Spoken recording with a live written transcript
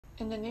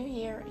In the new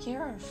year, here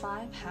are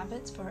 5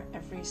 habits for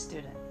every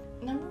student.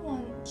 Number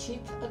 1,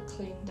 keep a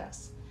clean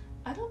desk.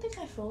 I don't think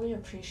I fully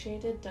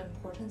appreciated the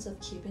importance of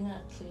keeping a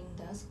clean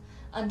desk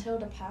until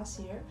the past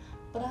year,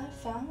 but I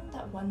found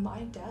that when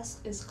my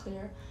desk is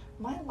clear,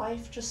 my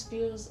life just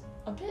feels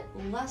a bit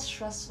less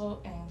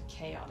stressful and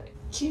chaotic.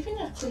 Keeping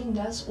a clean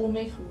desk will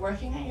make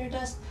working at your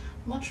desk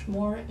much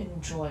more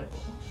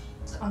enjoyable.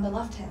 On the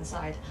left-hand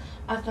side,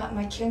 I've got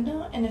my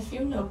Kindle and a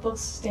few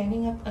notebooks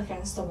standing up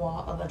against the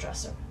wall of a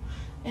dresser.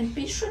 And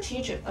be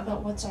strategic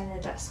about what's on your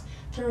desk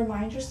to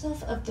remind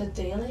yourself of the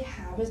daily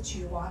habits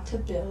you want to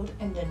build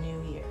in the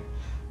new year.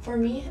 For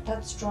me,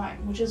 that's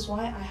drawing, which is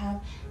why I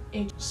have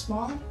a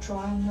small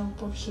drawing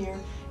notebook here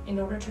in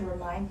order to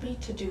remind me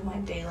to do my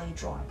daily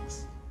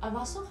drawings. I've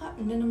also got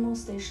minimal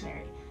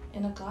stationery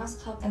in a glass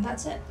cup, and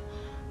that's it.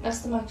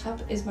 Next to my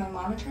cup is my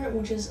monitor,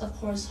 which is of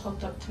course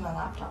hooked up to my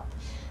laptop.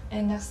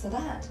 And next to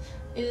that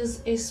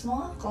is a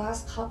small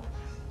glass cup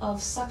of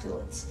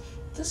succulents.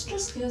 This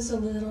just gives a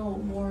little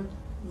more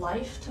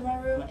life to my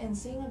room, and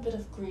seeing a bit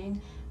of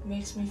green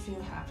makes me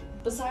feel happy.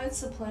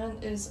 Besides the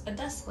plant is a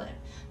desk lamp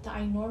that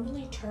I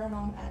normally turn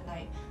on at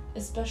night,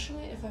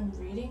 especially if I'm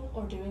reading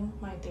or doing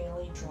my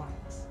daily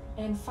drawings.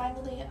 And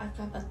finally, I've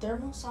got a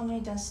thermos on my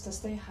desk to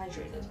stay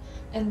hydrated,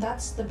 and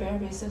that's the bare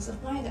basics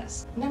of my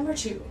desk. Number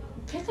 2,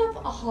 pick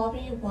up a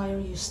hobby while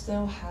you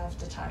still have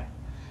the time.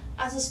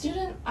 As a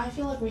student, I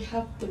feel like we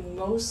have the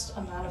most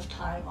amount of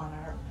time on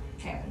our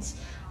hands,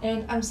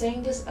 and I'm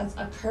saying this as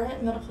a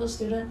current medical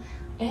student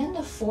and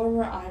a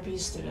former IB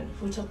student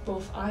who took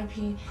both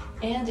IP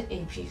and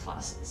AP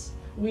classes.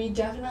 We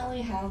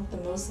definitely have the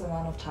most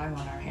amount of time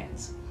on our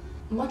hands.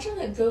 Much of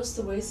it goes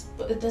to waste,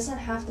 but it doesn't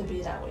have to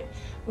be that way,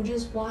 which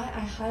is why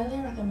I highly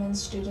recommend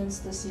students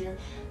this year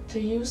to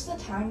use the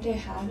time they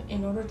have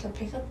in order to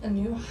pick up a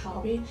new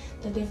hobby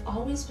that they've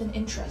always been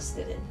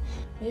interested in.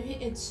 Maybe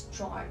it's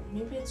drawing,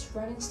 maybe it's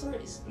writing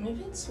stories,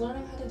 maybe it's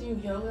learning how to do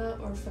yoga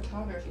or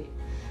photography.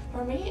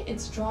 For me,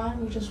 it's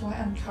drawing, which is why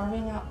I'm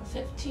carving out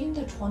 15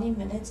 to 20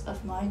 minutes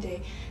of my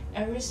day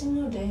every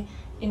single day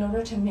in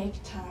order to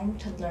make time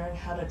to learn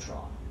how to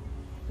draw.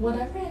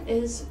 Whatever it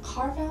is,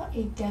 carve out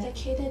a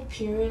dedicated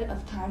period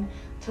of time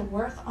to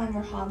work on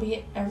your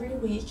hobby every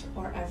week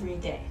or every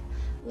day.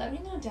 Let me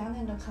know down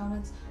in the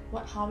comments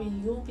what hobby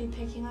you'll be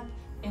picking up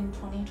in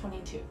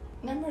 2022.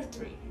 Number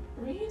 3,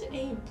 read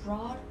a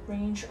broad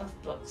range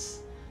of books.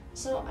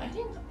 So I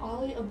think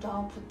Ali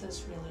Abdal put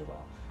this really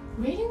well.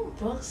 Reading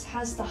books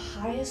has the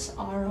highest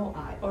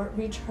ROI, or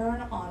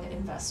return on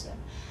investment.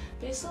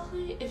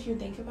 Basically, if you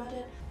think about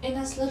it, in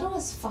as little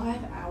as 5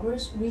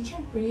 hours, we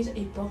can read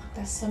a book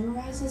that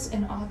summarizes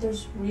an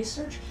author's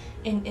research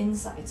and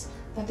insights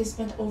that they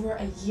spent over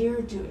a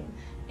year doing,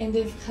 and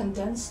they've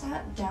condensed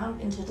that down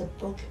into the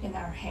book in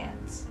our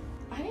hands.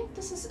 I think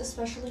this is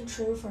especially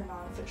true for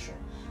nonfiction,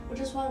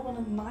 which is why one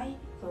of my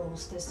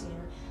goals this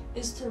year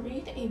is to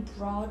read a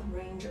broad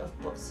range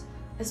of books,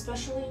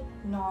 especially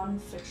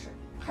nonfiction.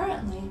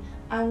 Currently,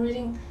 I'm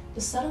reading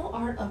The Subtle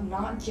Art of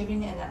Not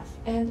Giving an F,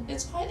 and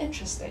it's quite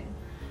interesting.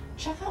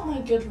 Check out my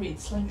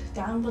Goodreads link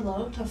down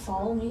below to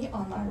follow me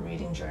on my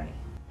reading journey.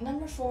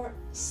 Number 4,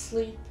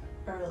 sleep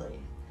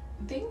early.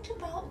 Think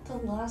about the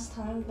last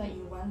time that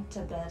you went to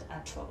bed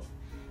at 12.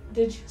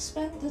 Did you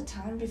spend the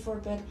time before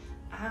bed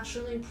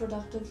actually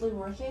productively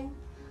working?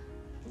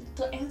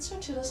 The answer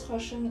to this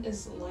question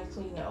is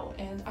likely no,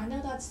 and I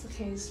know that's the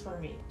case for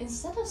me.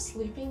 Instead of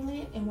sleeping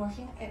late and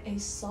working at a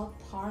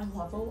subpar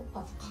level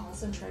of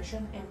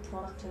concentration and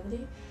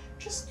productivity,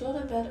 just go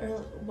to bed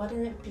early,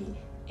 whether it be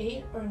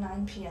 8 or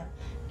 9 p.m.,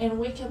 and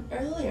wake up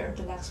earlier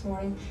the next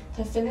morning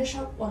to finish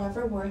up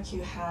whatever work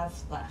you have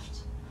left.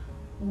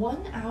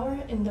 1 hour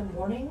in the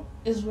morning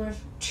is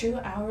worth 2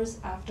 hours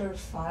after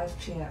 5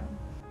 p.m.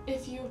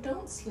 If you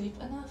don't sleep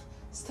enough,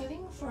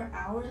 studying for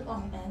hours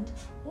on end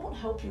won't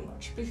help you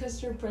much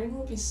because your brain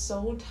will be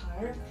so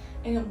tired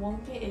and it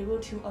won't be able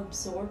to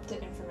absorb the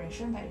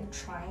information that you're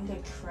trying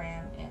to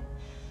cram in.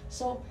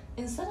 So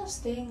instead of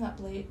staying up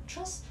late,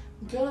 just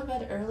go to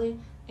bed early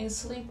and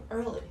sleep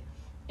early.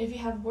 If you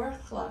have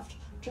work left,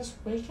 just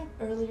wake up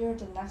earlier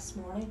the next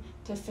morning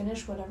to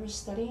finish whatever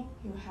studying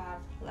you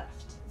have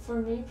left. For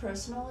me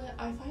personally,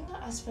 I find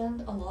that I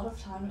spend a lot of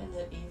time in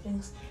the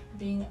evenings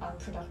being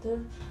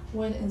unproductive,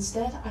 when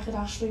instead I could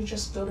actually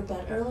just go to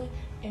bed early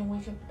and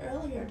wake up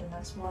earlier the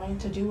next morning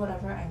to do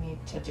whatever I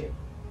need to do.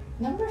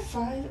 Number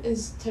 5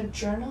 is to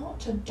journal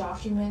to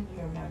document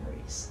your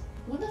memories.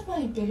 One of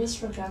my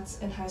biggest regrets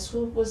in high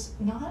school was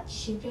not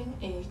keeping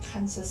a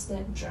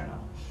consistent journal.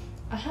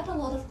 I had a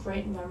lot of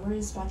great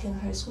memories back in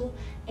high school,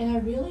 and I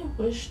really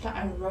wish that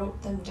I wrote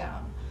them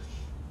down.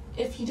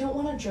 If you don't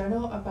want to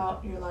journal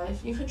about your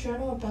life, you could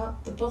journal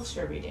about the books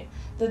you're reading,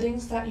 the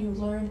things that you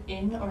learn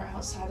in or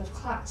outside of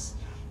class.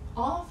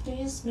 All of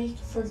these make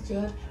for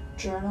good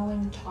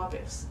journaling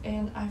topics,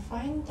 and I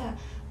find that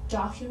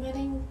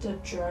documenting the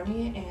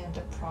journey and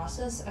the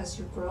process as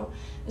you grow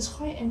is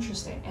quite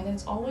interesting, and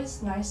it's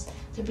always nice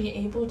to be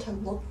able to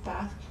look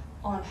back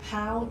on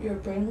how your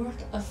brain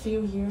worked a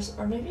few years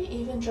or maybe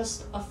even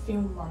just a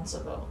few months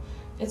ago.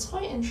 It's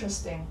quite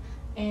interesting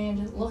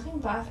And looking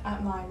back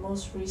at my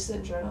most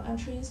recent journal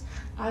entries,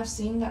 I've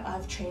seen that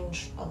I've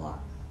changed a lot.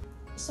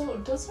 So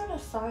those are the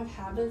 5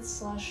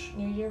 habits /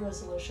 New Year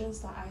resolutions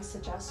that I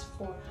suggest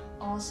for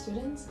all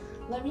students.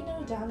 Let me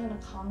know down in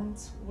the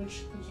comments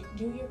which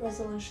New Year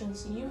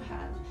resolutions you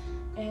have.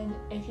 And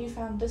if you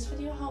found this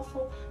video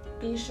helpful,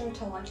 be sure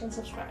to like and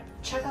subscribe.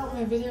 Check out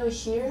my video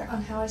here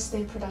on how I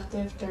stay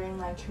productive during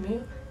my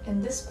commute,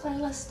 and this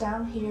playlist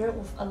down here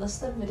with a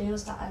list of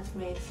videos that I've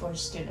made for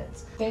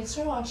students. Thanks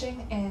for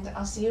watching, and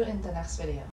I'll see you in the next video.